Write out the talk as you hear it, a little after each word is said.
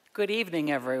Good evening,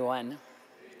 everyone.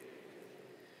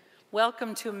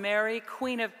 Welcome to Mary,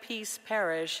 Queen of Peace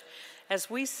Parish as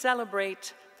we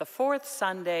celebrate the fourth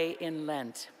Sunday in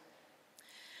Lent.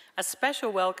 A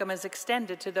special welcome is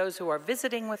extended to those who are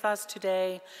visiting with us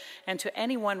today and to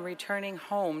anyone returning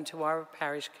home to our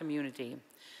parish community.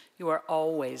 You are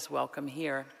always welcome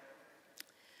here.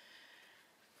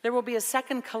 There will be a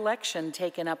second collection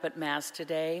taken up at Mass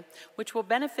today, which will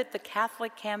benefit the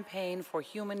Catholic Campaign for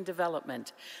Human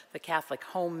Development, the Catholic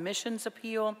Home Missions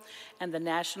Appeal, and the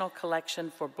National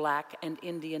Collection for Black and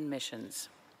Indian Missions.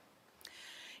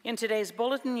 In today's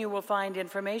bulletin, you will find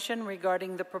information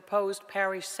regarding the proposed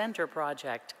Parish Center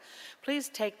project. Please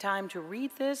take time to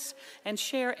read this and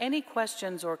share any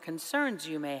questions or concerns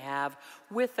you may have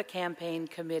with the campaign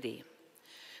committee.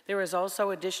 There is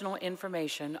also additional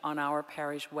information on our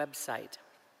parish website.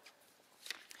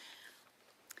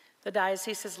 The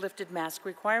diocese has lifted mask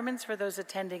requirements for those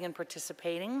attending and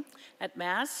participating at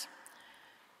Mass.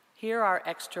 Here, our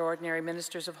extraordinary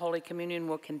ministers of Holy Communion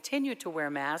will continue to wear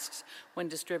masks when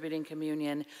distributing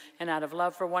communion, and out of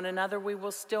love for one another, we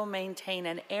will still maintain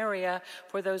an area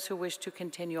for those who wish to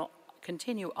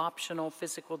continue optional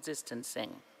physical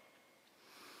distancing.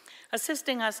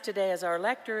 Assisting us today as our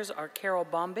lectors are Carol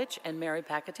Bombich and Mary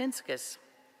Pakatinskis.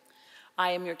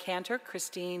 I am your cantor,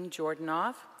 Christine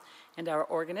Jordanoff, and our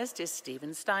organist is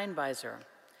Stephen Steinbeiser.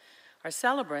 Our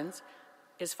celebrant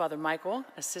is Father Michael,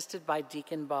 assisted by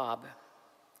Deacon Bob.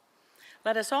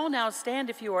 Let us all now stand,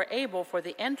 if you are able, for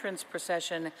the entrance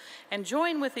procession and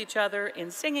join with each other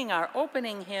in singing our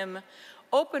opening hymn,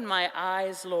 "Open My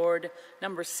Eyes, Lord,"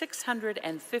 number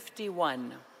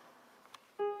 651.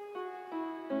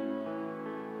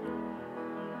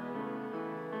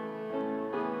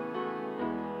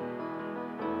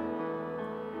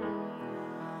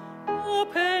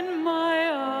 Open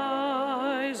my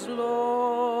eyes,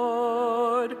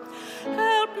 Lord,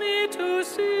 help me to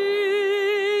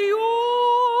see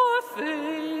your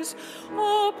face.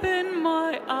 Open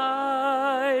my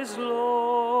eyes,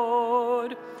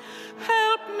 Lord,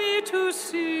 help me to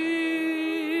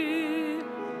see.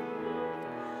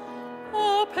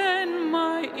 Open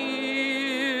my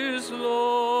ears,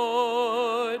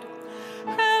 Lord,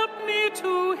 help me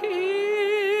to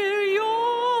hear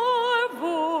your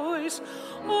voice.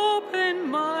 Open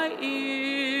my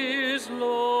ears,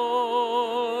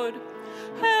 Lord,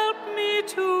 help me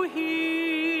to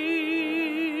hear.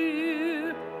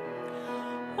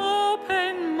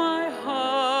 Open my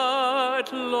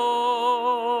heart,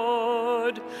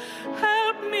 Lord,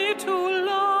 help me to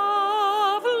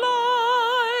love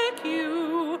like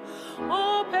you.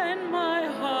 Open my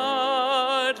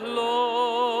heart,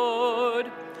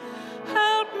 Lord,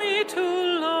 help me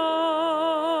to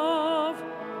love.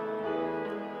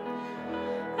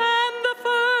 And the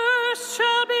first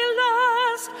shall be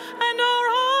last, and our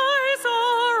eyes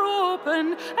are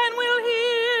open, and we'll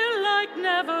hear like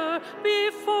never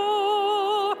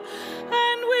before.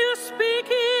 And we'll speak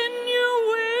in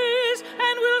new ways,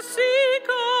 and we'll see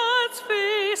God's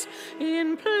face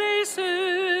in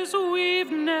places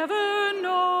we've never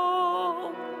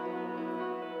known.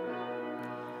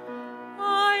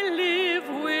 I live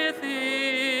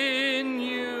within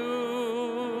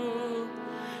you,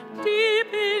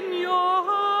 deep in your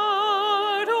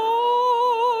heart,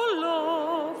 oh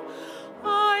love,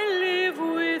 I live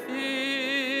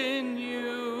within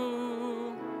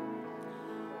you.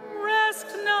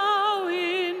 Rest now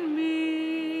in me.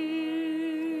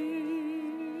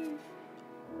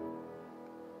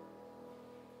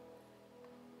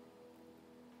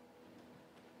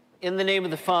 In the name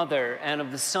of the Father, and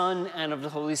of the Son, and of the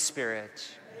Holy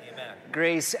Spirit. Amen.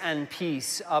 Grace and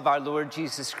peace of our Lord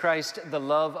Jesus Christ, the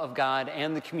love of God,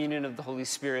 and the communion of the Holy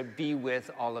Spirit be with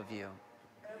all of you.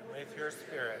 And with your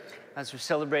spirit. As we're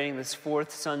celebrating this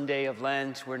fourth Sunday of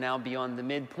Lent, we're now beyond the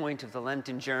midpoint of the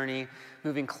Lenten journey,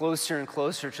 moving closer and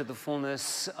closer to the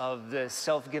fullness of the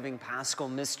self-giving paschal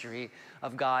mystery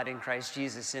of God in Christ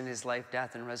Jesus in his life,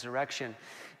 death, and resurrection.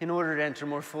 In order to enter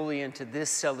more fully into this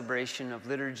celebration of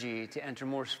liturgy, to enter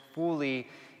more fully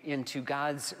into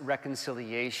God's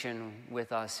reconciliation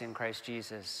with us in Christ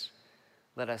Jesus,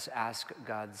 let us ask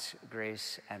God's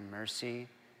grace and mercy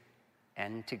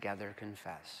and together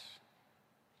confess.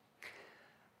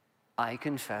 I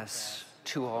confess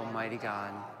to Almighty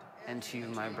God and to you,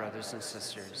 my brothers and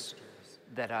sisters,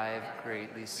 that I have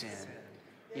greatly sinned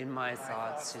in my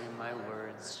thoughts and in my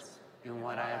words, in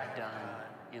what I have done,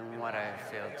 in what I have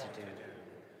failed to do,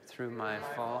 through my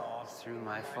fault, through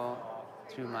my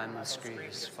most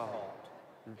grievous fault.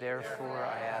 Therefore,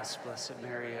 I ask Blessed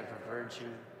Mary, ever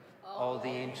Virgin, all the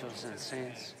angels and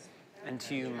saints, and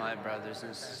to you, my brothers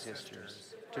and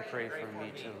sisters, to pray for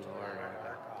me to the Lord our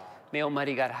God. May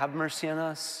Almighty God have mercy on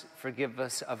us, forgive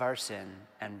us of our sin,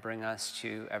 and bring us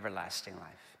to everlasting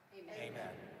life. Amen.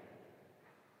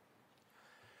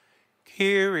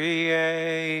 Kyrie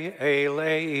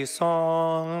eleison.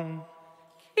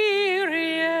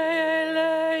 Kyrie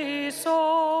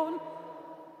eleison.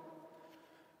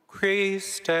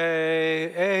 Christe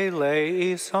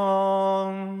eleison.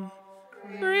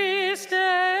 Christe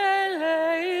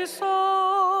eleison.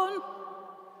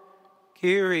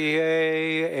 Kyrie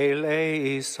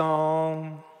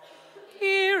eleison.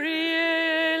 Kyrie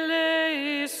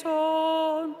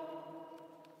eleison.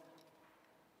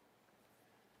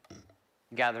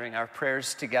 Gathering our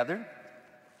prayers together,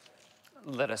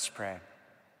 let us pray.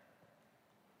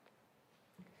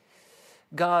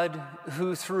 God,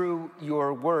 who through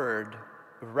your word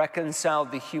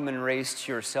reconciled the human race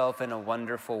to yourself in a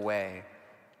wonderful way,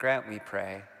 grant, we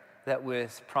pray, that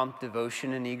with prompt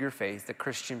devotion and eager faith, the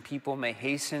Christian people may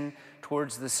hasten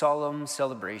towards the solemn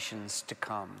celebrations to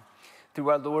come.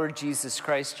 Through our Lord Jesus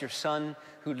Christ, your Son,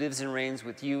 who lives and reigns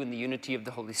with you in the unity of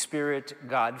the Holy Spirit,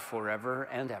 God forever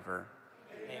and ever.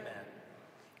 Amen.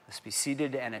 Let's be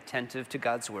seated and attentive to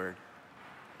God's word.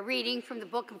 A reading from the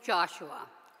book of Joshua.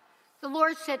 The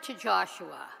Lord said to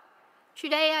Joshua,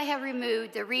 "Today I have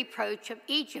removed the reproach of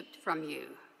Egypt from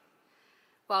you."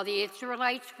 While the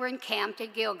Israelites were encamped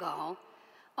at Gilgal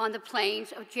on the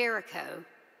plains of Jericho,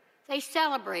 they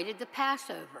celebrated the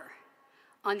Passover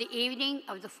on the evening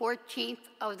of the 14th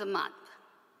of the month.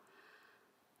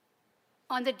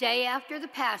 On the day after the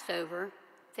Passover,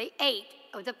 they ate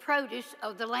of the produce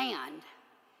of the land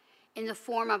in the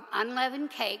form of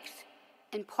unleavened cakes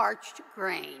and parched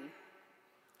grain.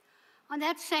 On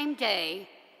that same day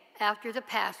after the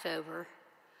Passover,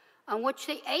 on which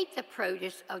they ate the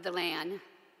produce of the land,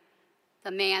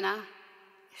 the manna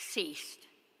ceased.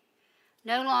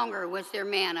 No longer was there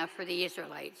manna for the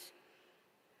Israelites,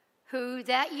 who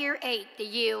that year ate the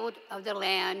yield of the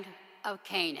land of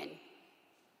Canaan.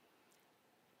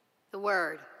 The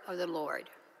word of the Lord.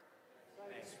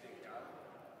 Thanks be to God.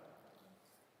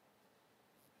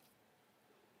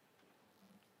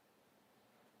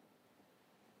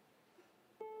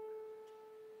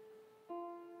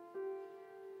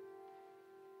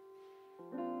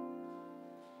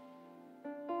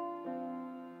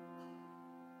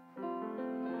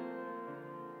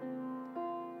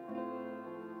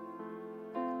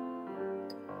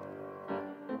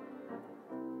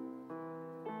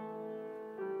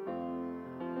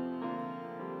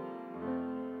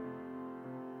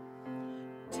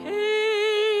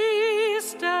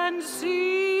 Taste and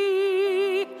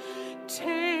see,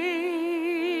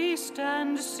 taste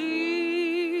and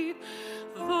see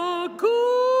the goodness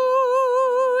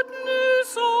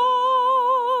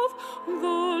of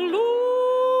the Lord.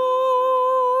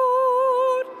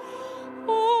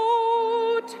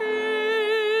 Oh,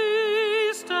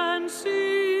 taste and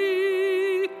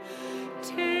see,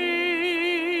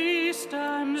 taste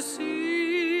and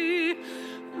see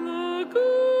the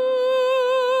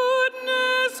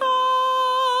goodness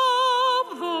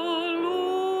of the Lord.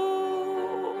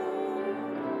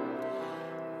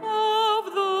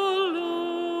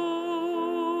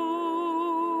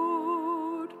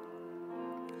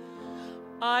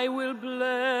 I will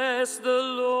bless the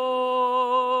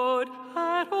Lord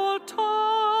at all times.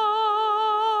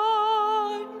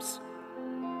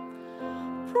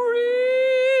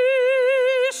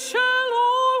 Praise shall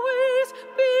always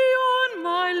be on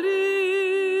my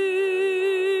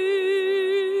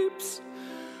lips.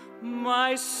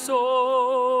 My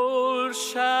soul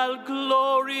shall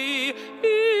glory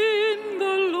in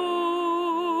the Lord.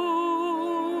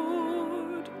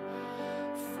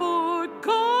 For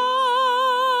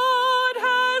God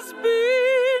has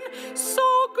been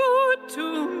so good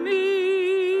to me.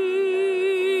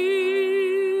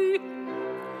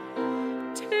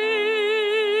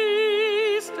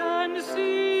 Taste and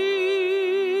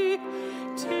see,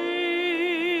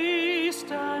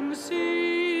 taste and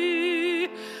see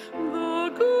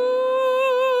the goodness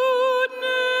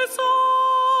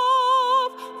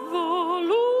of the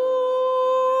Lord.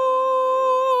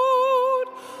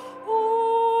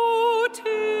 Oh,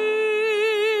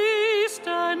 taste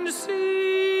and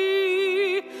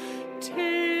see,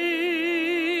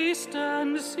 taste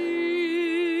and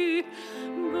see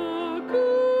the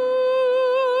goodness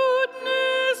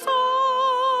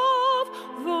of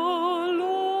the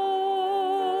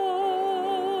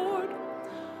Lord,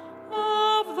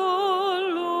 of the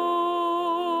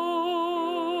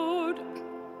Lord.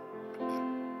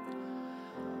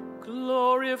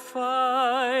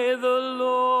 Glorify the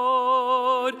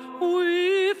Lord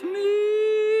with me.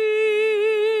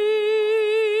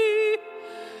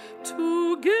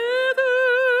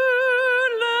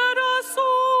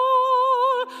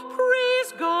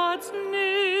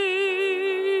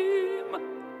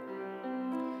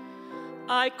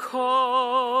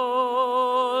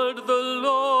 called the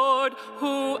Lord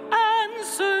who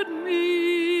answered me.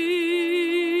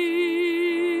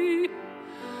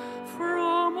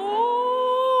 From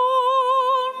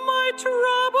all my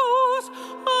troubles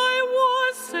I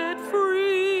was set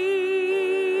free.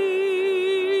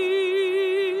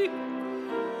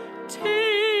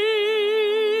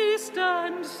 Taste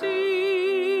and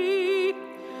see,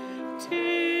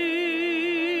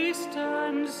 taste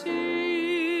and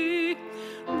see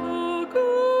the goodness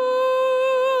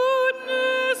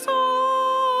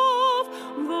of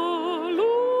the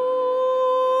Lord.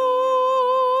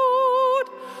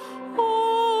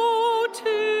 Oh,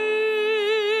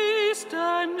 taste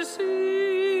and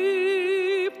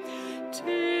see,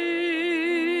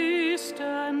 taste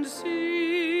and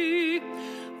see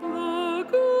the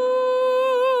goodness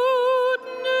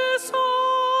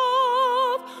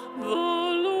of the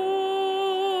Lord,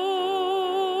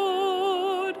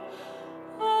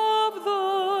 of the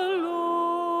Lord.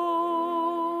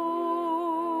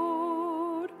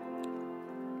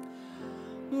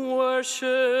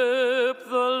 Worship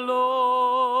the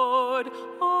Lord,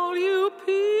 all you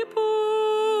people.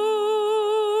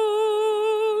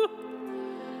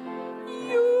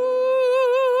 You'll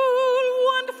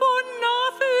want for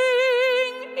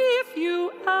nothing if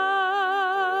you ask.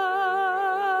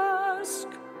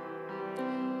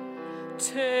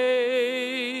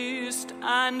 Taste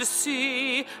and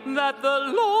see that the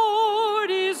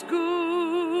Lord is good.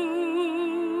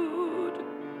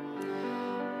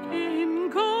 In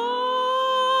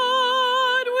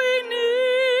God we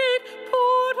need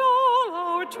put all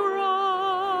our trust.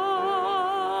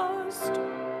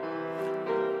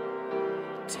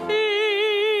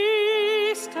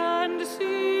 Taste and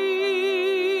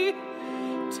see,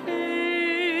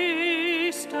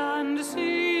 taste and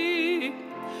see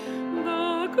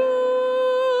the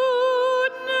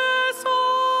goodness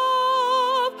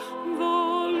of the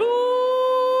Lord.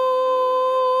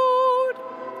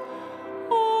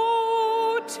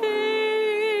 Oh,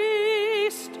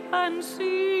 taste and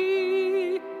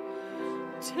see,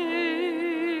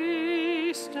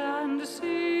 taste and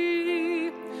see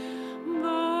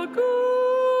the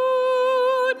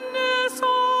goodness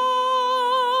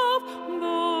of the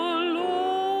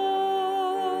Lord,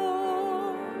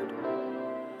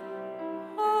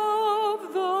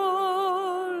 of the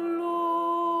Lord.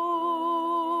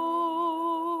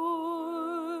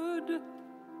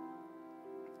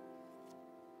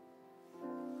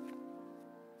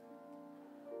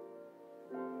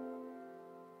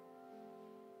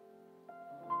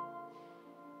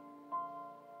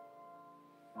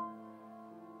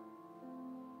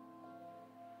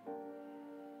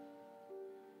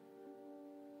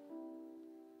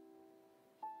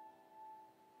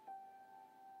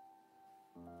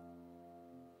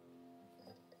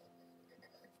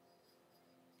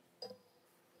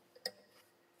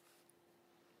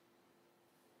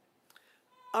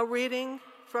 A reading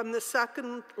from the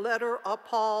second letter of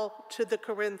Paul to the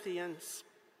Corinthians.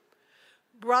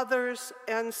 Brothers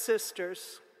and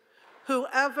sisters,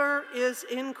 whoever is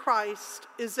in Christ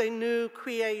is a new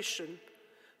creation.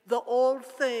 The old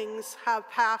things have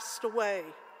passed away.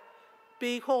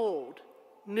 Behold,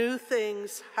 new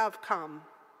things have come.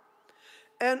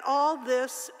 And all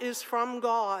this is from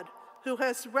God, who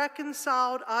has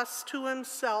reconciled us to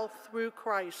himself through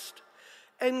Christ,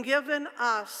 and given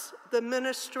us the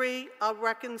ministry of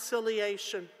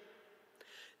reconciliation.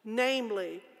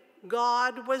 Namely,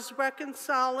 God was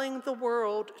reconciling the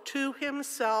world to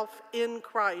himself in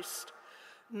Christ,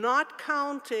 not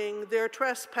counting their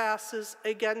trespasses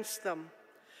against them,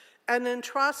 and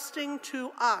entrusting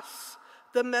to us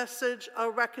the message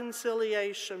of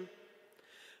reconciliation.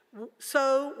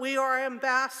 So we are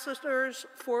ambassadors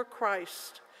for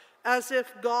Christ, as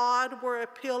if God were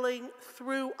appealing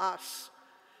through us.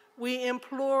 We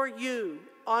implore you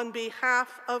on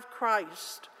behalf of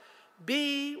Christ,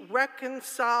 be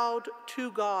reconciled to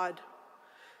God.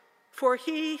 For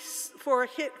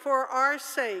our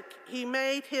sake he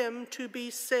made him to be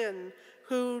sin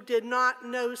who did not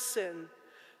know sin,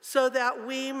 so that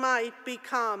we might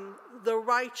become the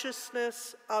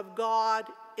righteousness of God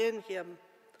in him.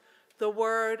 The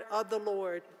word of the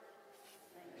Lord.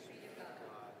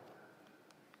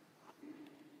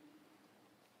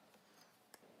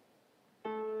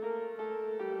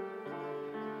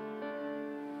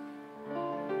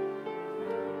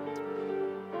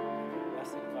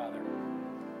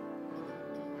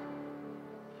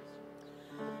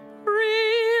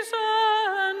 Praise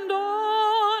and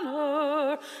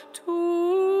honor to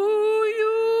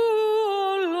you,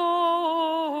 O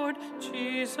Lord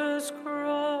Jesus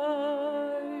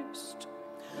Christ.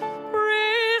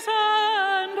 Praise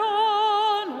and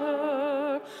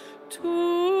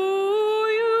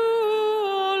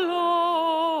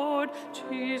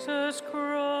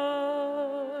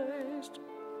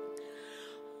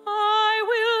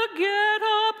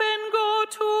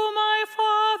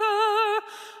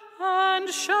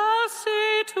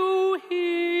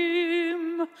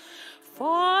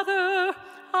Father,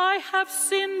 I have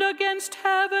sinned against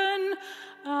heaven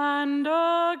and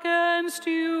against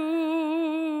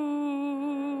you.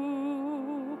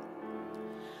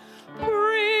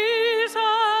 Praise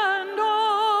and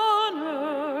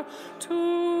honor to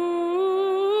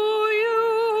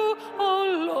you, O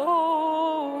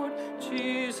Lord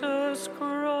Jesus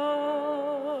Christ.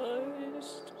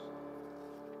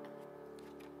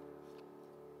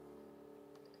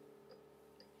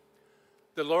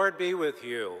 The Lord be with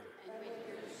you.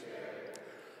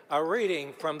 A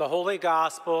reading from the Holy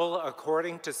Gospel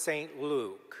according to St.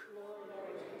 Luke.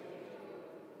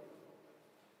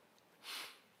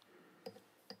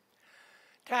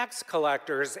 Tax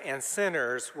collectors and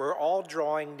sinners were all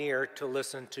drawing near to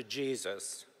listen to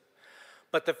Jesus.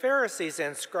 But the Pharisees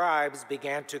and scribes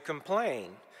began to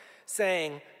complain,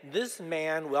 saying, "This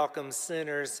man welcomes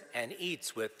sinners and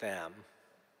eats with them."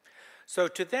 So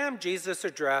to them Jesus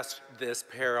addressed this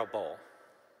parable.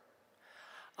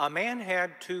 A man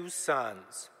had 2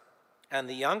 sons, and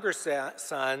the younger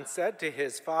son said to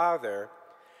his father,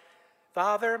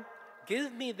 "Father,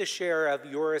 give me the share of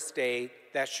your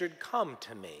estate that should come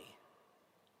to me."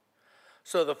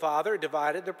 So the father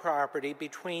divided the property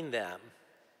between them.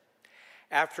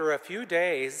 After a few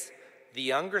days, the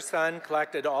younger son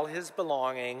collected all his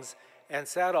belongings and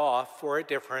set off for a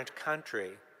different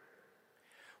country,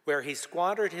 where he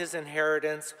squandered his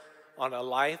inheritance on a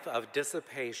life of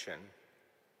dissipation.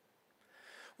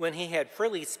 When he had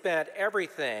freely spent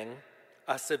everything,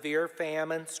 a severe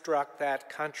famine struck that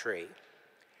country,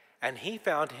 and he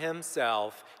found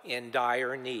himself in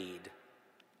dire need.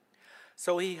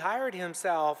 So he hired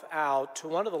himself out to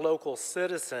one of the local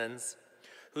citizens,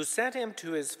 who sent him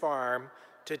to his farm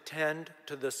to tend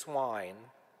to the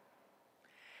swine.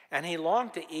 And he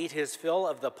longed to eat his fill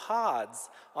of the pods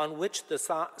on which the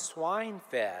swine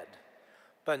fed,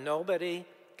 but nobody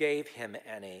gave him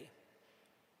any.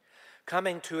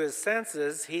 Coming to his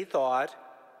senses, he thought,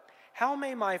 "How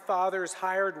may my father's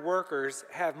hired workers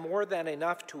have more than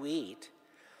enough to eat?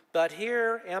 But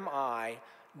here am I,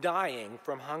 dying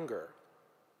from hunger.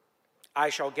 I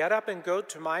shall get up and go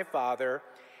to my father,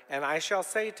 and I shall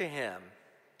say to him,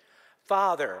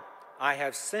 'Father, I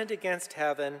have sinned against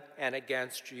heaven and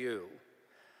against you.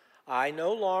 I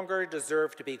no longer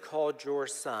deserve to be called your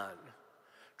son.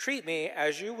 Treat me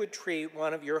as you would treat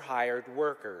one of your hired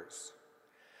workers.'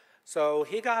 So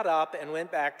he got up and went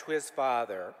back to his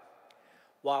father.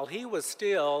 While he was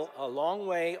still a long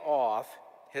way off,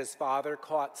 his father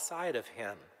caught sight of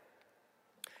him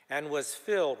and was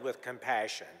filled with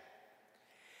compassion.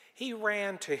 He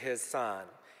ran to his son,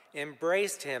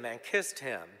 embraced him, and kissed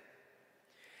him.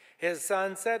 His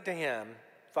son said to him,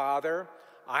 'Father,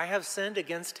 I have sinned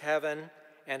against heaven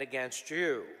and against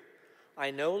you. I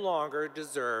no longer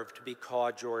deserve to be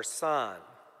called your son.'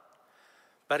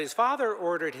 But his father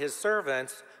ordered his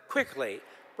servants, 'Quickly,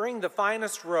 bring the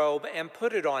finest robe and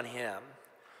put it on him.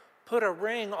 Put a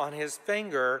ring on his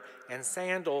finger and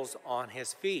sandals on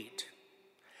his feet.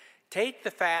 Take the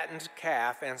fattened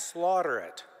calf and slaughter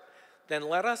it. Then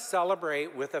let us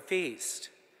celebrate with a feast,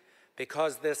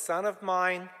 because this son of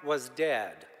mine was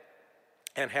dead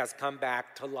and has come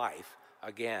back to life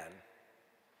again.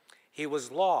 He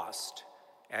was lost,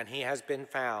 and he has been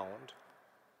found.'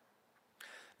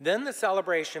 Then the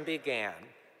celebration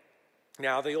began.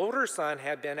 Now the older son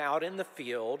had been out in the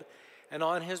field, and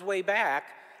on his way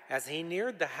back, as he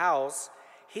neared the house,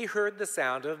 he heard the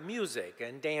sound of music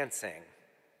and dancing.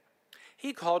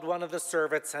 He called one of the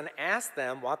servants and asked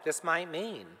them what this might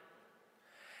mean.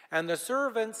 And the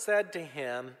servant said to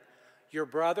him, 'Your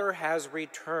brother has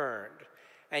returned,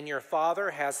 and your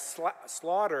father has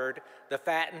slaughtered the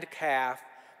fattened calf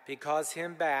because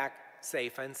him back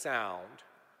safe and sound.'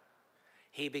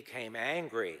 He became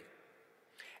angry,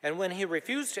 and when he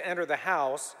refused to enter the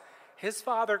house, his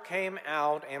father came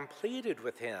out and pleaded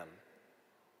with him.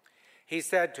 He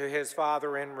said to his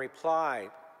father in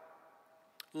reply,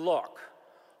 'Look,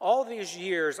 all these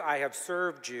years I have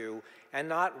served you, and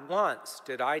not once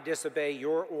did I disobey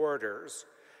your orders,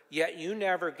 yet you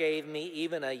never gave me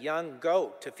even a young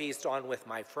goat to feast on with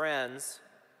my friends.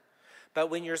 But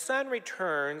when your son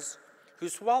returns, who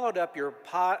swallowed up your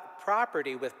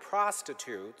property with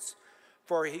prostitutes,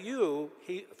 for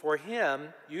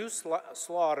him you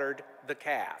slaughtered the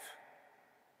calf.'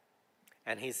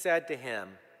 And he said to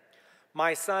him,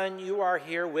 'My son, you are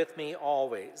here with me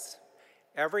always.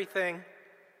 Everything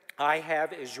I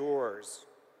have is yours.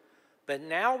 But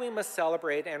now we must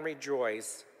celebrate and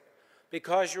rejoice,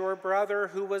 because your brother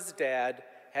who was dead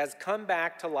has come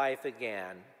back to life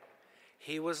again.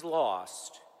 He was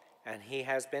lost, and he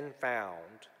has been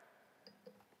found.'"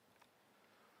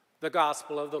 The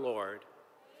Gospel of the Lord.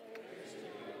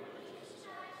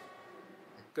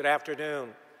 Good afternoon.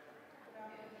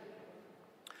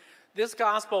 This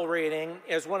gospel reading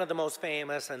is one of the most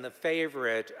famous and the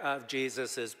favorite of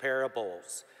Jesus'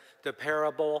 parables, the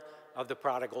parable of the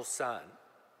prodigal son.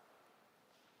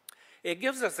 It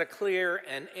gives us a clear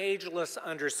and ageless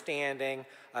understanding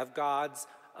of God's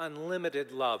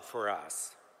unlimited love for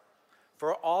us,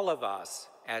 for all of us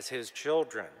as his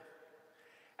children,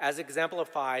 as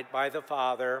exemplified by the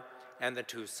father and the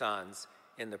two sons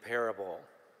in the parable.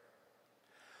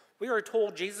 We are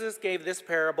told Jesus gave this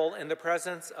parable in the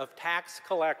presence of tax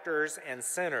collectors and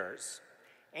sinners,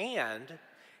 and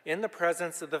in the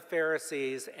presence of the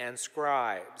Pharisees and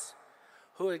scribes,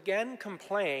 who again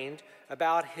complained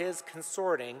about his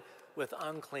consorting with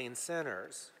unclean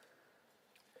sinners.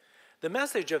 The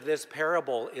message of this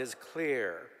parable is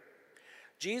clear.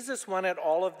 Jesus wanted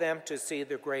all of them to see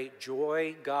the great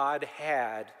joy God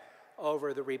had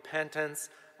over the repentance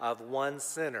of one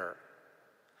sinner,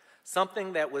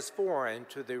 something that was foreign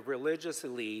to the religious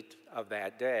elite of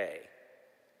that day.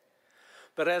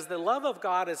 But as the love of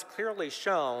God is clearly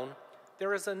shown,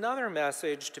 there is another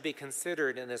message to be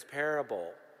considered in this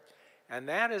parable, and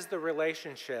that is the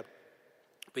relationship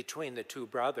between the two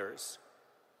brothers.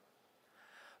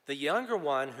 The younger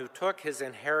one, who took his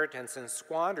inheritance and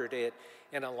squandered it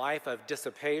in a life of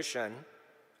dissipation,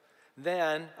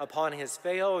 then, upon his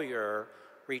failure,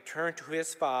 returned to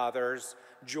his father's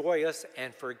joyous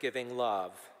and forgiving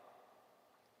love.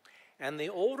 And the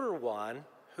older one,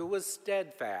 who was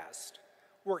steadfast,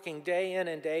 working day in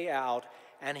and day out,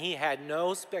 and he had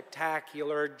no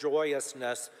spectacular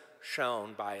joyousness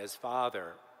shown by his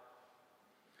father.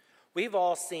 We've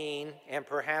all seen and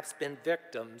perhaps been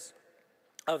victims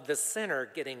of the sinner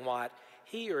getting what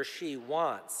he or she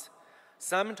wants,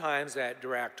 sometimes at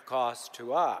direct cost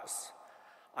to us.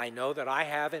 I know that I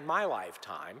have in my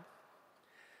lifetime.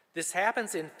 This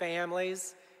happens in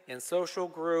families, in social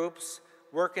groups,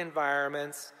 work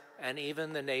environments, and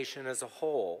even the nation as a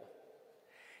whole.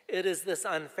 It is this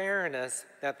unfairness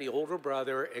that the older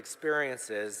brother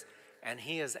experiences, and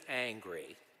he is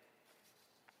angry.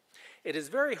 It is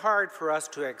very hard for us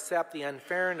to accept the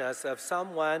unfairness of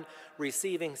someone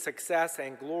receiving success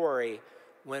and glory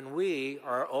when we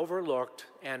are overlooked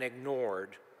and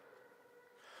ignored.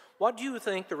 What do you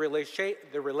think the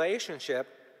relationship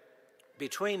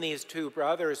between these two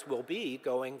brothers will be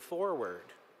going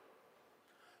forward?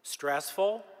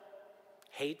 Stressful?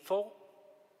 Hateful?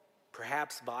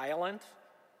 Perhaps violent?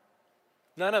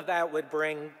 None of that would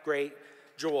bring great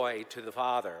joy to the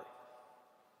father.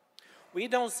 We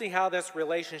don't see how this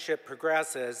relationship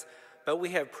progresses, but we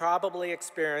have probably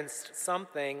experienced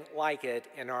something like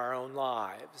it in our own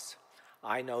lives.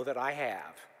 I know that I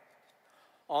have.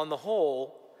 On the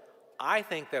whole, I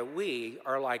think that we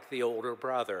are like the older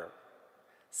brother,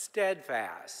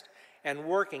 steadfast and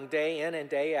working day in and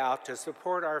day out to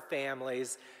support our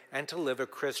families and to live a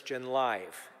Christian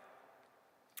life.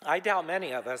 I doubt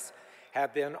many of us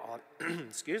have been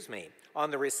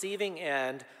on the receiving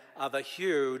end of a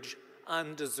huge,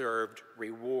 undeserved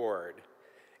reward,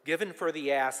 given for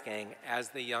the asking as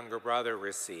the younger brother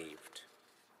received.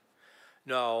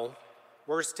 No,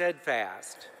 we're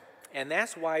steadfast, and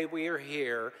that's why we are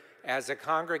here as a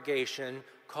congregation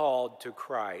called to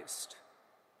Christ.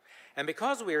 And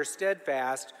because we are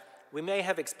steadfast, we may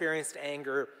have experienced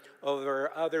anger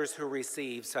over others who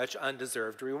receive such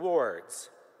undeserved rewards.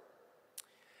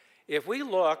 If we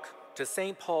look to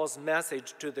St. Paul's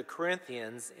message to the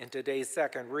Corinthians in today's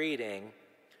second reading,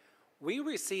 we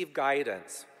receive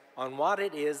guidance on what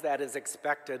it is that is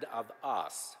expected of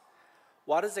us,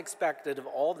 what is expected of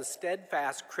all the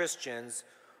steadfast Christians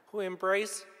who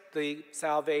embrace the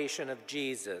salvation of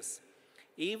Jesus,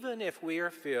 even if we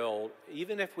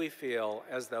feel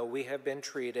as though we have been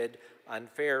treated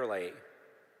unfairly.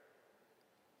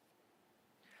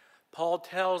 Paul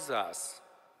tells us,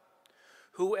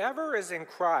 "Whoever is in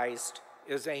Christ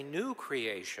is a new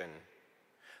creation.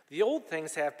 The old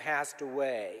things have passed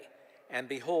away, and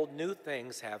behold, new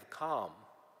things have come."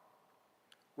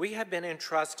 We have been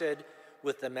entrusted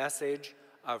with the message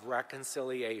of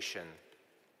reconciliation,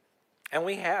 and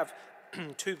we have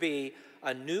to be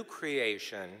a new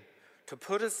creation, to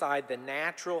put aside the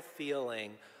natural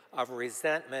feeling of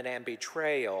resentment and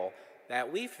betrayal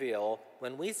that we feel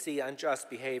when we see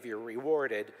unjust behavior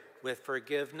rewarded with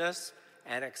forgiveness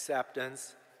and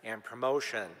acceptance and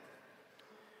promotion.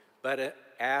 But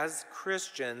as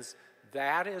Christians,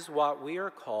 that is what we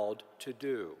are called to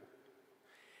do.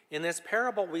 In this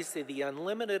parable, we see the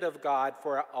unlimited of God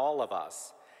for all of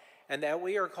us, and that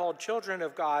we are called children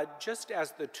of God just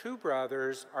as the two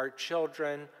brothers are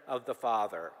children of the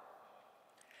Father.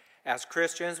 As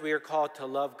Christians, we are called to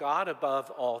love God above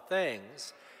all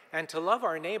things and to love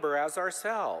our neighbor as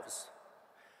ourselves.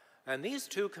 And these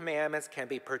two commandments can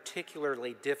be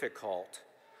particularly difficult,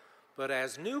 but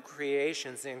as new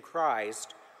creations in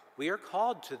Christ, we are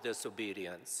called to this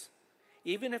obedience,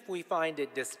 even if we find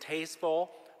it distasteful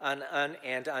and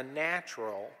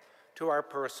unnatural to our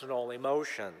personal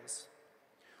emotions.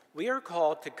 We are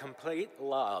called to complete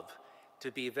love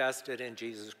to be vested in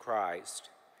Jesus Christ.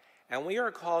 And we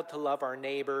are called to love our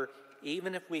neighbor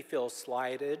even if we feel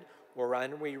slighted or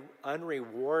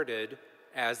unrewarded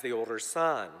as the older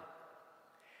son.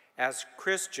 As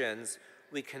Christians,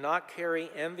 we cannot carry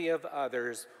envy of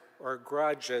others or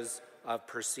grudges of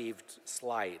perceived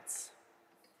slights.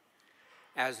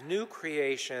 As new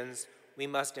creations, we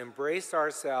must embrace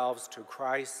ourselves to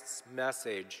Christ's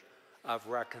message of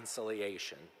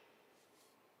reconciliation.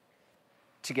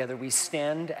 Together we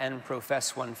stand and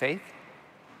profess one faith.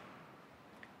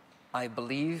 I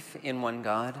believe in one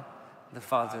God, the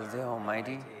Father, the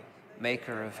Almighty,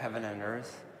 maker of heaven and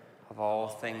earth, of all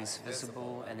things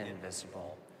visible and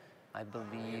invisible. I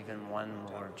believe in one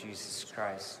Lord Jesus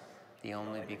Christ, the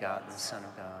only begotten Son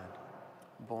of God,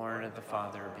 born of the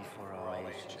Father before all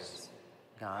ages,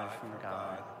 God from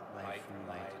God, light from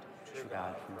light, true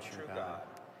God from true God,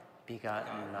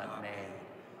 begotten, not made,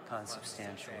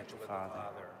 consubstantial with the Father.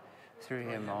 Through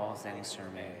him all things are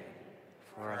made.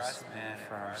 For us and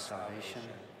for our salvation,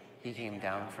 he came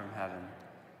down from heaven,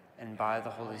 and by the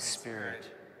Holy Spirit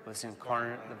was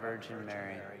incarnate of the Virgin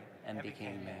Mary and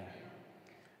became man.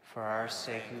 For our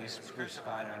sake he was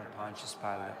crucified under Pontius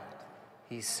Pilate.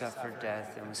 He suffered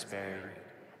death and was buried,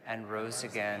 and rose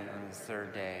again on the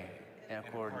third day in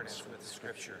accordance with the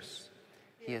Scriptures.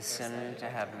 He ascended into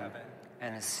heaven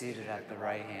and is seated at the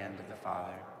right hand of the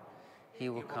Father. He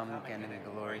will come again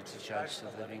in glory to judge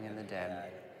the living and the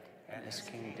dead, and his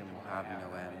kingdom will have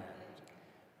no end.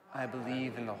 I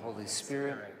believe in the Holy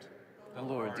Spirit, the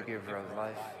Lord, the giver of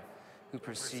life, who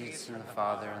proceeds from the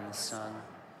Father and the Son,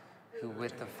 who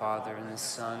with the Father and the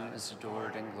Son is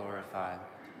adored and glorified,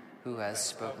 who has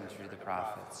spoken through the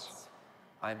prophets.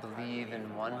 I believe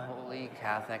in one holy,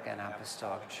 Catholic, and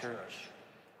Apostolic Church.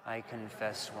 I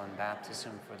confess one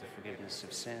baptism for the forgiveness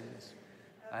of sins.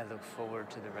 I look forward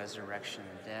to the resurrection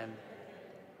of the dead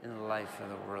and the life of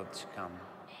the world to come.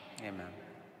 Amen.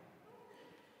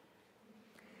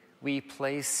 We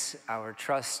place our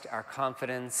trust, our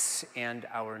confidence, and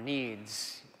our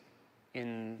needs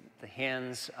in the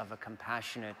hands of a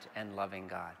compassionate and loving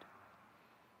God.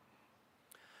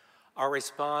 Our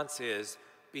response is,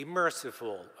 "Be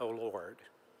merciful, O Lord."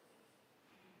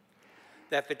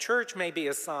 That the church may be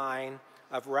a sign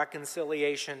of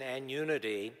reconciliation and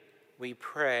unity, we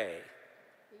pray,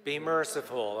 "Be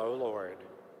merciful, O Lord."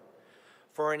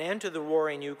 For an end to the war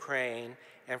in Ukraine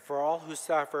and for all who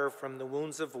suffer from the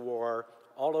wounds of war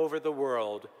all over the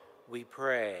world, we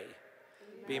pray,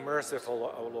 "Be merciful,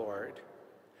 O Lord."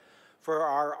 For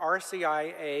our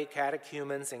RCIA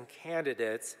catechumens and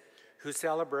candidates who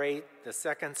celebrate the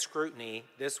second scrutiny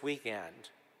this weekend,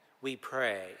 we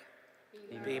pray,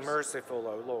 "Be merciful,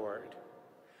 O Lord."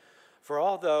 For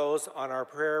all those on our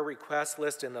prayer request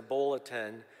list in the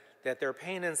bulletin, that their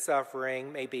pain and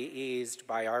suffering may be eased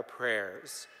by our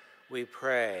prayers, we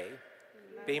pray,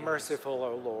 "Be merciful,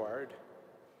 O Lord."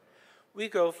 We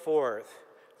go forth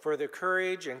for the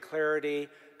courage and clarity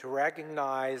to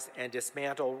recognize and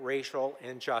dismantle racial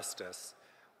injustice.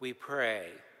 We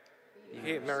pray,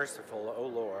 "Be merciful, O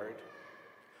Lord."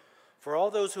 For all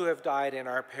those who have died in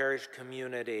our parish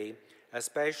community,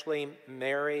 especially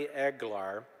Mary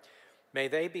Eglar, may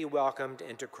they be welcomed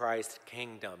into Christ's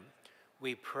kingdom.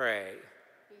 We pray,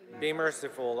 "Be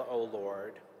merciful, O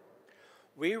Lord."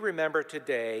 We remember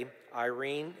today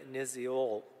Irene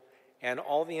Niziol and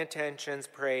all the intentions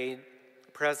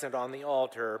present on the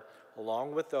altar,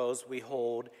 along with those we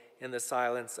hold in the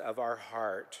silence of our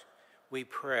heart. We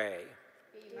pray,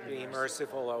 "Be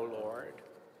merciful, O Lord."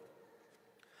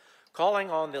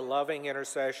 Calling on the loving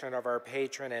intercession of our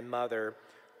patron and mother,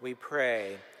 we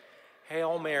pray,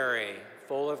 "Hail Mary,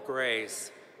 full of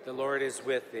grace, the Lord is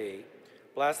with thee.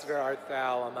 Blessed art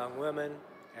thou among women,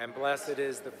 and blessed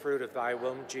is the fruit of thy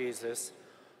womb, Jesus.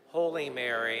 Holy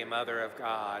Mary, Mother of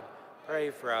God, pray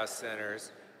for us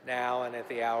sinners, now and at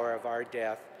the hour of our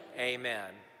death.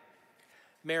 Amen.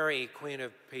 Mary, Queen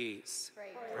of Peace,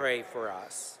 pray for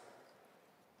us.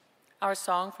 Our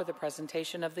song for the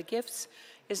presentation of the gifts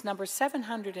is number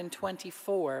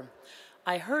 724,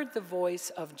 "I Heard the Voice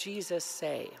of Jesus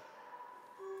Say."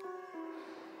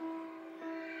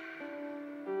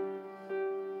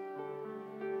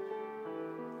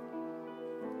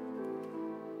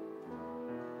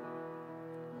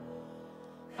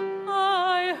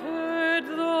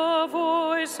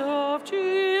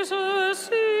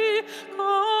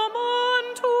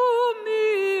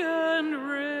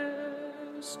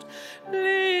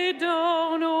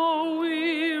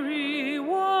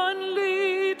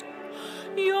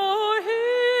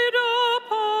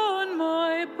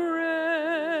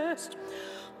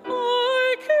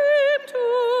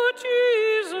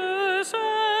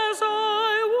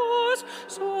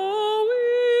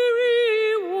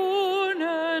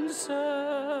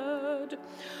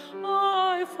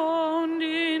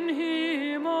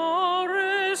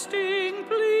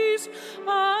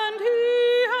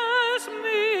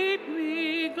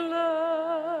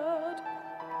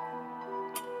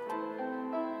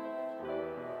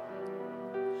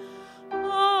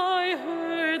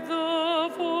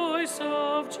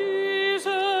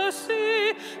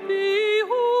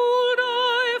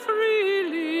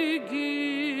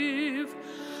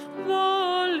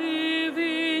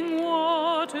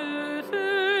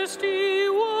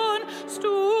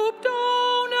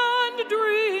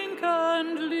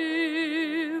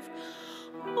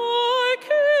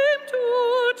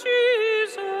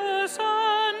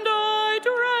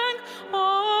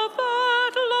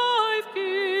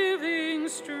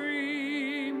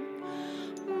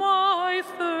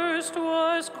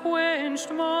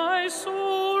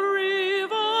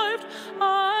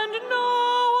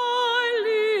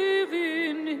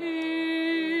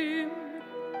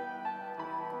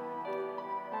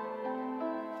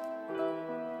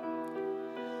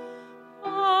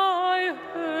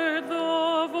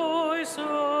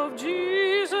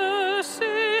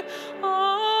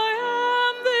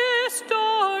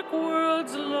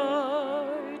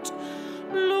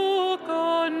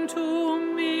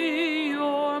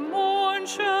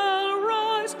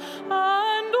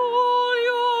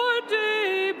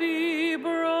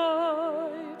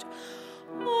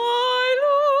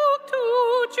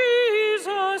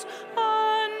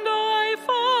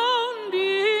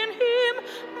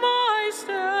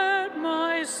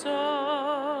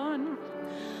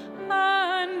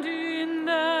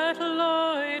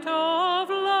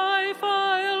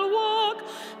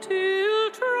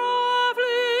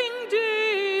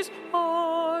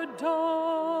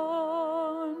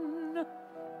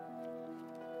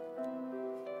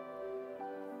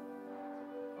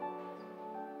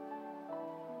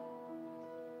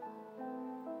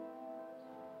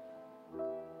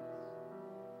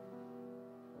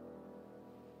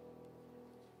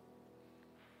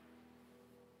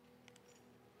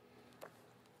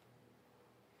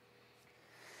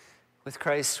 With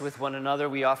Christ, with one another,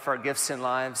 we offer our gifts and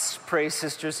lives. Pray,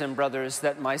 sisters and brothers,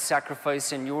 that my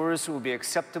sacrifice and yours will be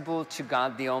acceptable to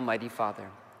God the Almighty Father.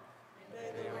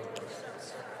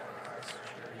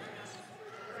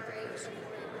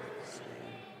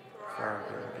 For our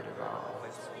good of all.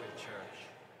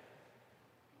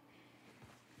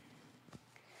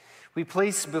 We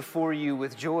place before you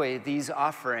with joy these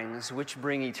offerings which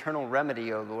bring eternal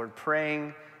remedy, O Lord,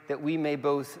 praying that we may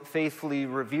both faithfully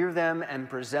revere them and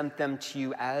present them to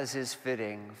you as is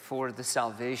fitting for the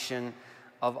salvation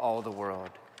of all the world.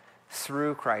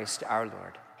 Through Christ our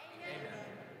Lord. Amen.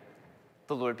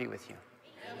 The Lord be with you.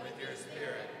 And with your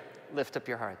spirit. Lift up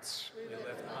your hearts. We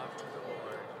lift them up to the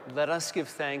Lord. Let us give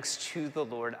thanks to the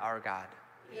Lord our God.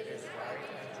 It is right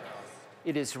and just.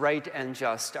 It is right and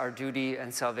just, our duty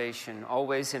and salvation,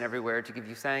 always and everywhere, to give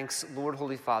you thanks, Lord,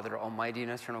 Holy Father, Almighty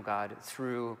and eternal God,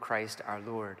 through Christ our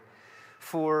Lord.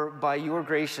 For by your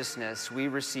graciousness we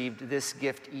received this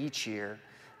gift each year,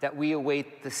 that we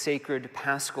await the sacred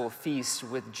Paschal feast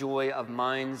with joy of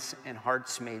minds and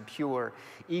hearts made pure,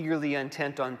 eagerly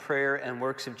intent on prayer and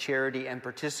works of charity, and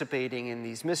participating in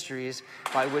these mysteries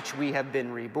by which we have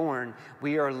been reborn.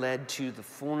 We are led to the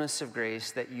fullness of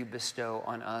grace that you bestow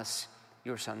on us,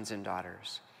 your sons and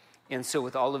daughters. And so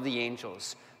with all of the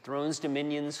angels, thrones,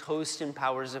 dominions, hosts, and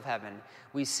powers of heaven,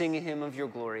 we sing a hymn of your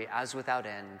glory, as without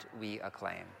end we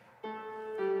acclaim.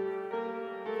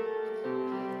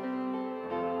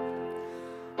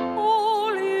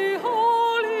 Holy,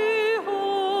 holy,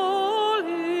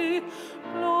 holy,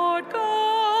 Lord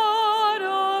God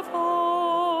of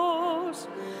hosts.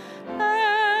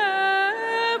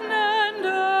 Heaven and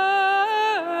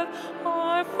earth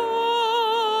are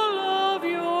full of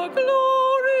your glory.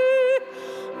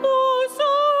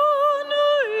 Hosanna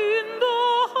in the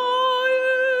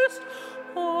highest.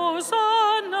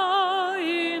 Hosanna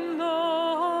in the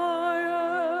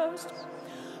highest.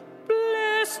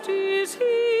 Blessed is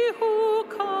he who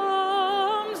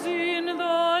comes in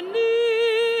the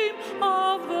name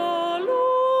of the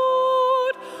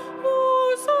Lord.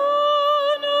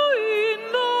 Hosanna in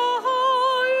the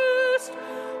highest.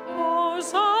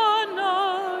 Hosanna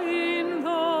in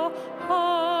the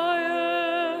highest.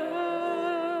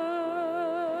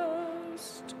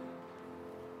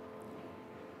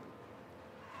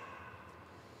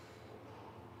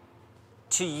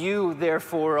 To you,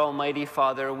 therefore, Almighty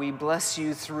Father, we bless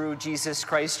you through Jesus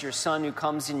Christ, your Son, who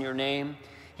comes in your name.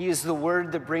 He is the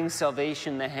word that brings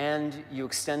salvation, the hand you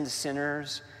extend to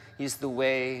sinners. He is the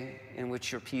way in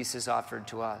which your peace is offered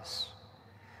to us.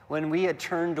 When we had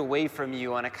turned away from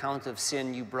you on account of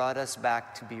sin, you brought us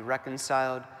back to be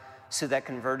reconciled, so that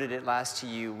converted at last to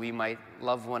you, we might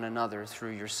love one another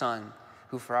through your Son,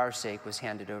 who for our sake was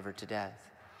handed over to death.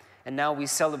 And now we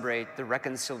celebrate the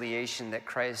reconciliation that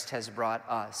Christ has brought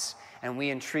us, and we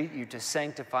entreat you to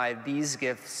sanctify these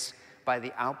gifts by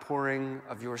the outpouring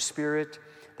of your Spirit,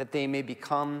 that they may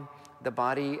become the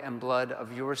body and blood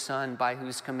of your Son, by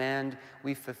whose command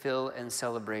we fulfill and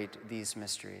celebrate these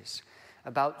mysteries.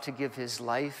 About to give his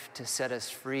life to set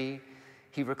us free,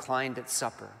 he reclined at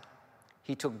supper.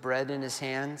 He took bread in his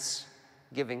hands,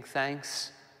 giving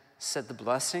thanks, said the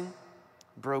blessing,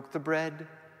 broke the bread,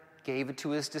 gave it to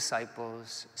his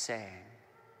disciples, saying,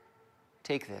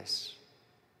 "Take this,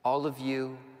 all of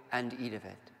you, and eat of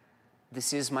it.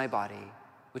 This is my body,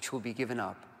 which will be given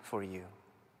up for you."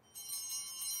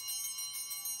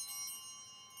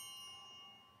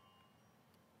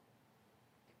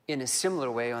 In a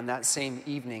similar way, on that same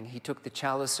evening, he took the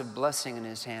chalice of blessing in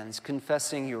his hands,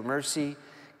 confessing your mercy,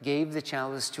 gave the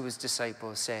chalice to his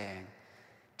disciples, saying,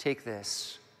 "Take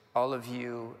this, all of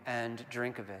you, and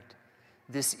drink of it.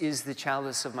 This is the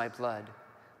chalice of my blood,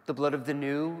 the blood of the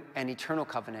new and eternal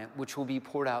covenant, which will be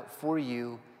poured out for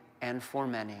you and for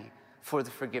many for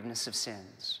the forgiveness of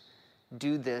sins.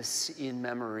 Do this in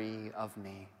memory of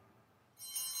me."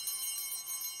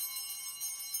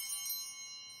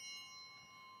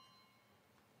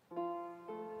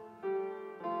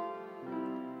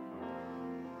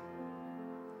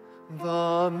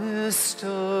 The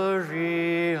mystery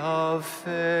of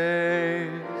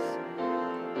faith.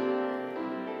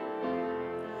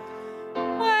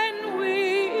 When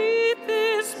we eat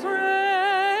this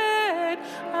bread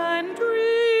and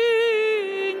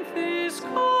drink this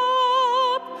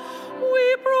cup,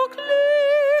 we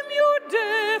proclaim your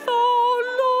death,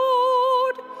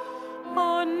 O Lord,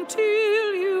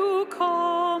 until you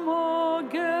come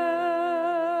again.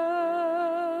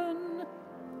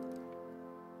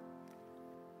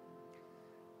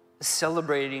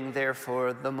 Celebrating,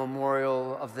 therefore, the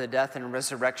memorial of the death and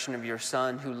resurrection of your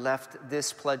Son, who left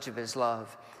this pledge of his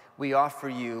love, we offer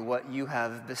you what you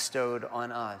have bestowed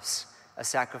on us, a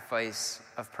sacrifice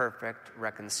of perfect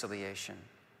reconciliation.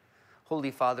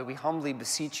 Holy Father, we humbly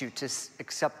beseech you to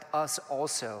accept us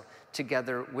also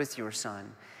together with your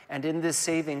Son, and in this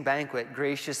saving banquet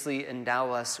graciously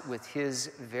endow us with his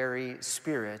very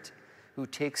Spirit, who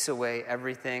takes away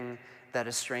everything that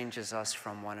estranges us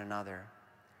from one another.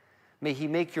 May he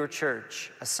make your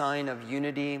church a sign of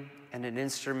unity and an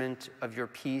instrument of your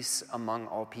peace among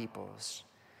all peoples.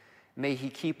 May he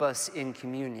keep us in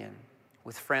communion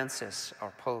with Francis,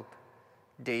 our Pope,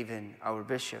 David, our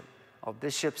Bishop, all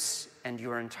bishops, and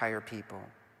your entire people.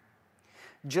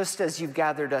 Just as you've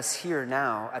gathered us here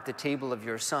now at the table of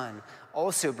your Son,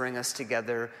 also bring us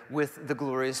together with the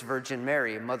glorious Virgin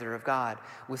Mary, Mother of God,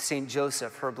 with Saint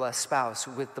Joseph, her blessed spouse,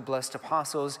 with the blessed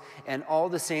apostles, and all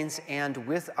the saints, and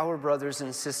with our brothers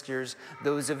and sisters,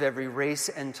 those of every race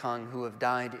and tongue who have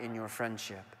died in your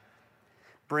friendship.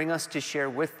 Bring us to share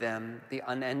with them the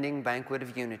unending banquet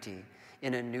of unity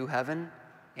in a new heaven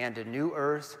and a new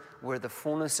earth where the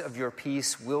fullness of your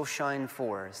peace will shine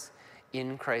forth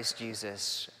in Christ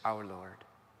Jesus our Lord.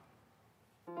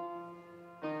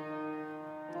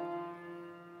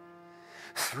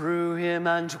 Through him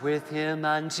and with him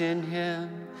and in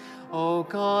him, O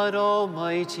God,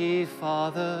 Almighty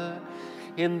Father,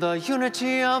 in the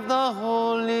unity of the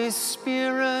Holy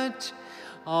Spirit,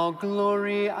 all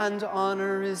glory and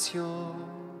honor is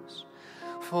yours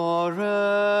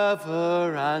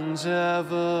forever and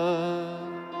ever.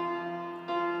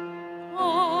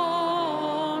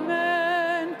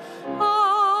 Amen.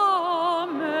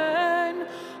 Amen.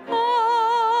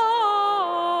 Amen.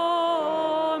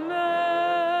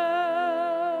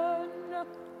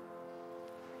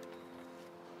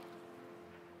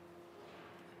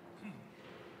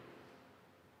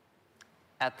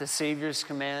 At the Savior's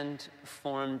command,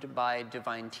 formed by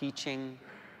divine teaching,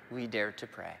 we dare to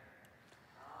pray.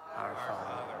 Our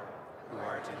Father, who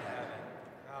art in heaven,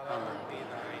 hallowed be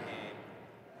thy name.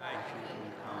 Thy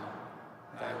kingdom come,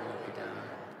 thy will be done,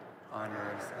 on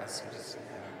earth as it is in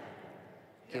heaven.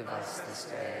 Give us this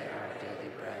day our daily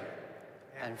bread,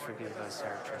 and forgive us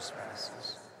our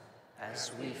trespasses,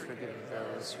 as we forgive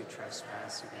those who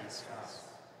trespass against us.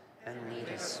 And lead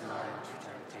us not into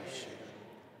temptation,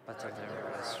 but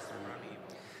deliver us from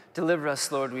evil. Deliver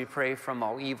us, Lord, we pray, from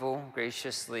all evil.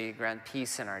 Graciously grant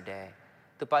peace in our day,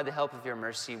 that by the help of your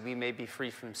mercy we may be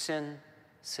free from sin,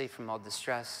 safe from all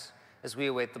distress, as we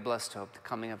await the blessed hope, the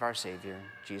coming of our Savior,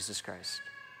 Jesus Christ.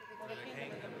 For the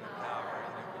kingdom, the power,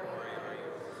 and the glory are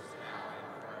yours, now and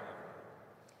forever.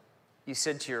 You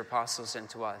said to your apostles and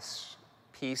to us,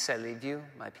 peace I leave you,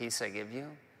 my peace I give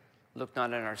you. Look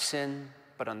not on our sin,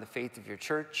 but on the faith of your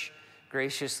church.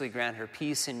 Graciously grant her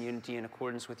peace and unity in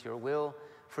accordance with your will,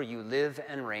 for you live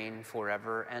and reign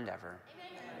forever and ever.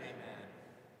 Amen.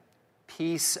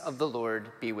 Peace of the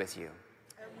Lord be with you.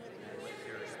 And with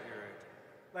your spirit.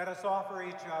 Let us offer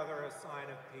each other a sign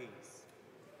of peace.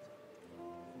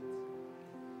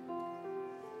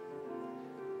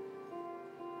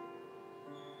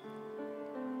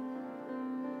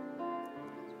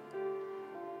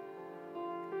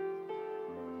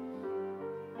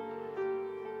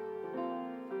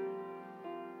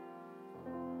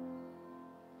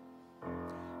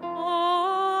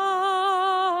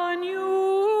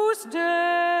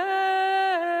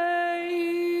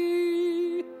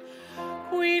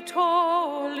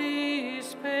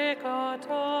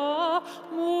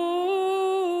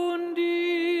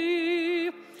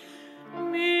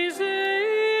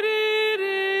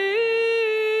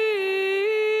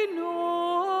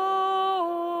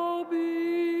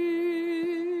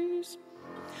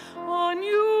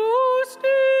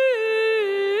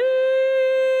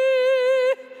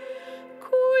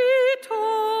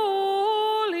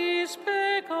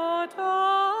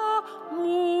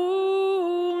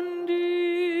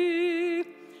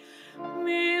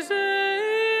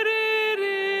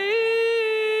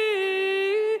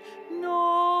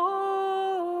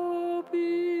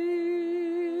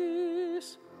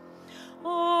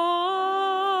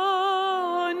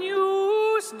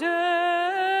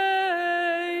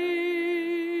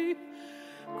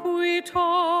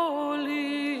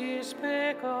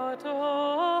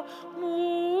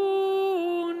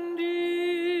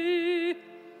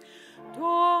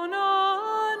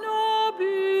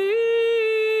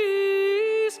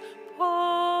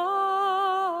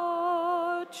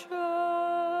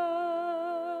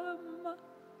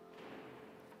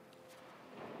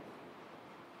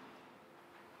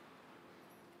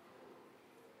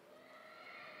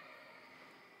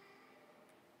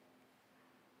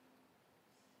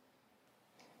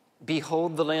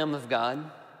 Behold the Lamb of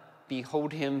God.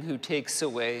 Behold him who takes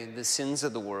away the sins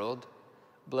of the world.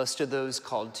 Blessed are those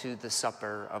called to the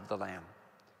supper of the Lamb.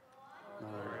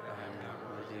 Lord, I am not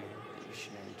worthy that you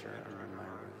should enter under my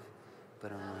roof,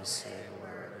 but only say a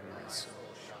word, and my soul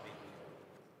shall be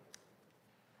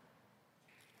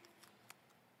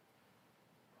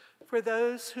healed. For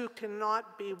those who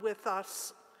cannot be with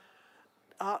us,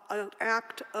 an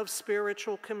act of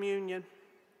spiritual communion.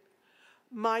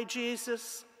 My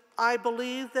Jesus, I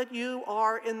believe that you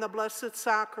are in the Blessed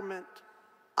Sacrament.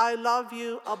 I love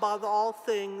you above all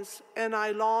things, and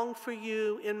I long for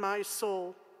you in my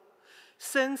soul.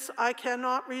 Since I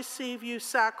cannot receive you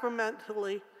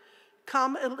sacramentally,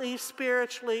 come at least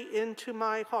spiritually into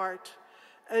my heart,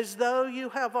 as though you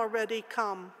have already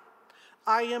come.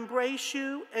 I embrace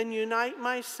you and unite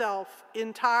myself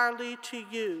entirely to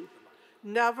you.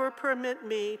 Never permit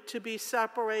me to be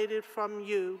separated from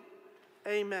you.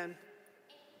 Amen.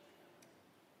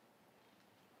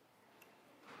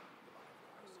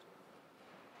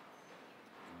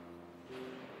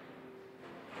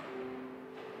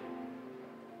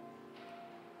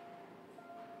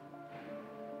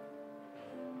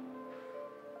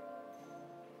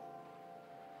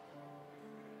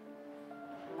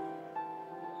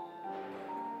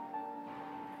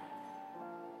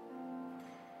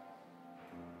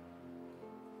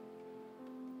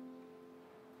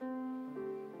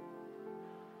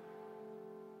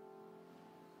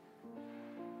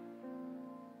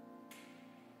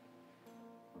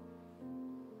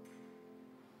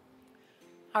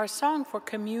 Our song for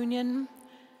communion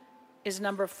is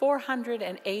number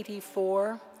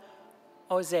 484,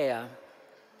 Hosea.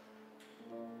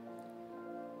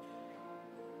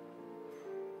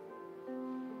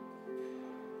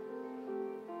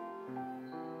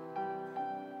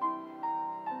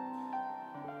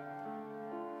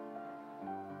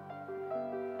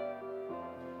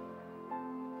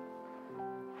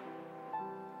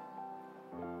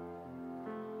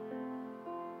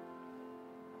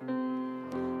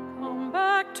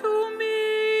 To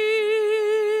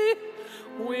me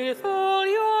with all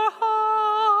your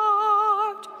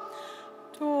heart.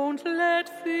 Don't let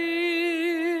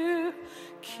fear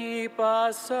keep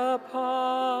us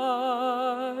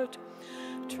apart.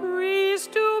 Trees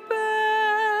do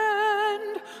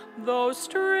bend, though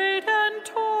straight and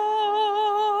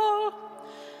tall,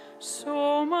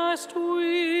 so must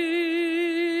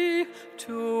we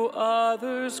to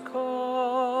others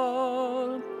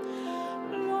call.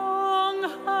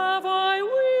 Have I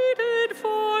waited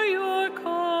for your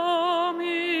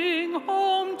coming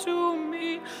home to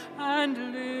me,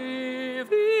 and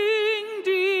living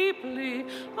deeply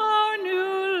our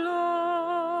new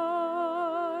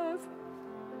life?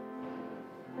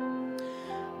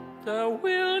 The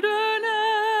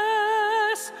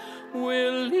wilderness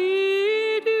will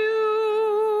lead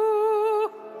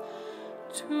you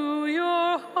to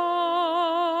your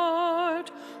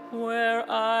heart, where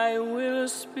I will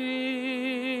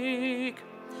speak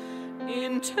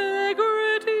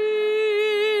integrity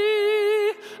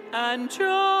and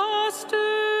justice,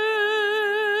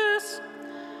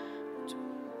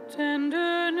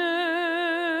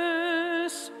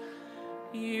 tenderness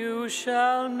you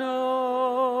shall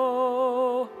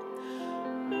know.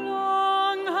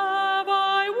 Long have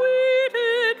I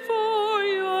waited for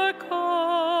your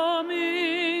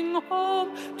coming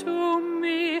home to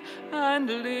me, and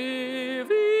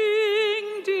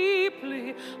living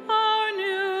deeply our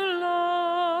new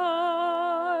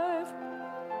life.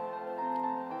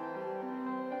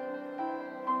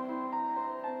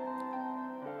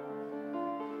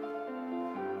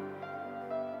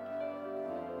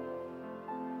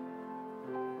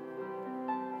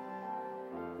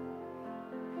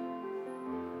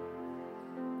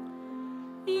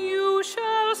 You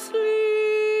shall sleep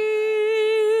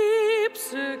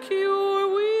secure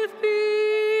with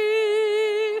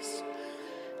peace.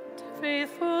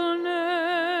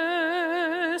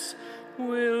 Faithfulness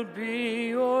will be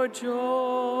your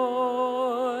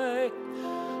joy.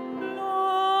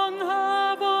 Long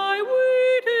have I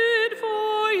waited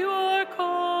for your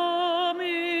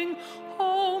coming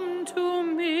home to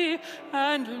me,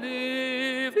 and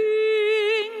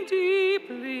living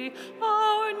deeply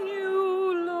our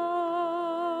new life.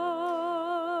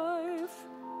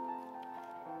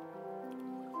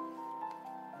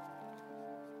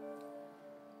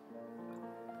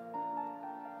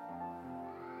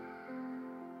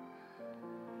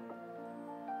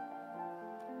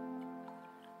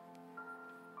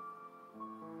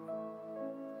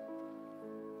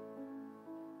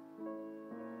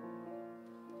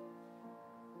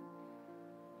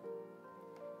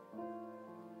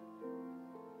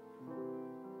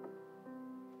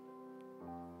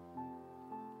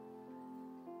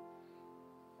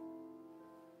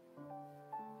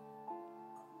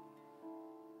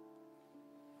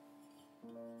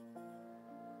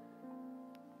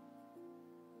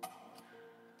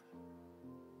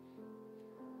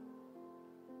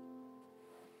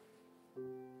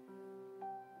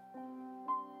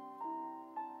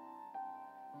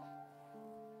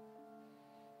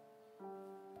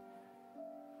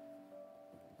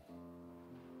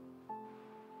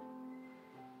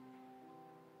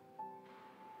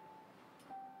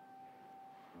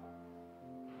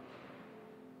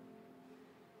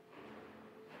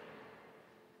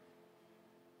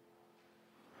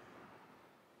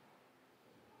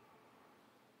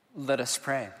 Let us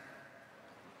pray.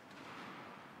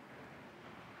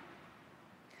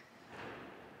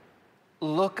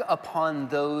 Look upon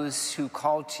those who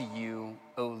call to you,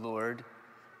 O Lord.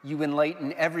 You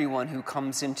enlighten everyone who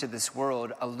comes into this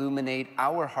world. Illuminate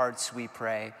our hearts, we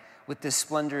pray, with the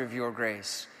splendor of your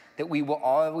grace, that we will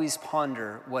always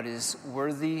ponder what is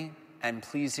worthy and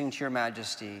pleasing to your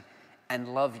majesty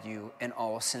and love you in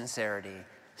all sincerity.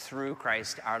 Through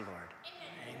Christ our Lord.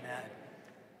 Amen.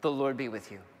 The Lord be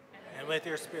with you. And with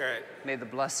your spirit. May the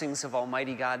blessings of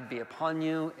Almighty God be upon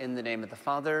you in the name of the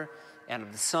Father, and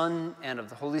of the Son, and of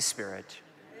the Holy Spirit.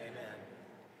 Amen.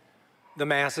 The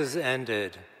Mass is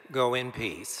ended. Go in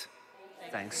peace.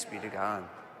 Thanks be to God.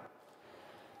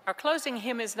 Our closing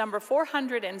hymn is number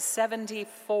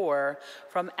 474,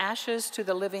 From Ashes to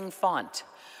the Living Font.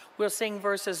 We'll sing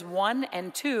verses 1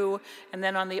 and 2, and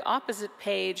then on the opposite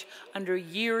page, under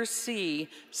Year C,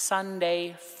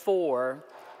 Sunday 4,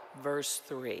 verse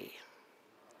 3.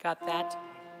 Got that?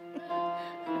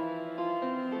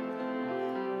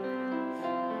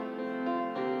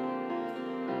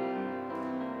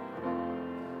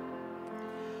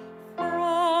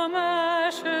 From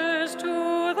ashes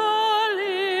to the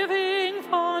living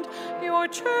font, your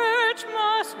church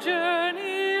must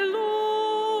journey,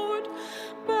 Lord,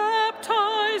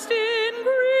 baptized in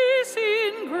grace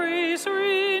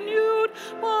renewed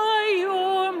by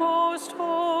your most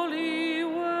holy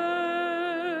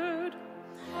word.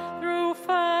 Through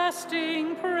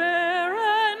fasting, prayer,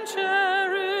 and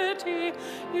charity,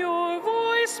 your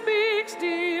voice speaks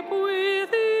deep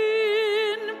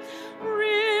within,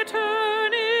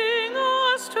 returning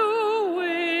us to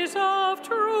ways of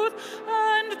truth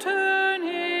and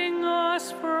turning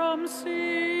us from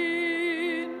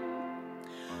sin.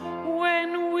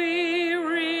 When we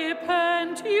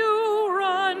repent, you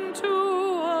run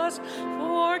to us,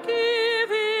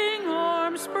 forgiving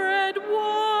arms spread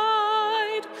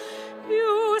wide.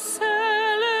 You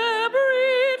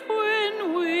celebrate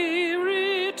when we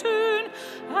return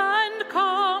and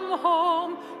come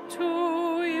home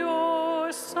to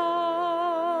your side.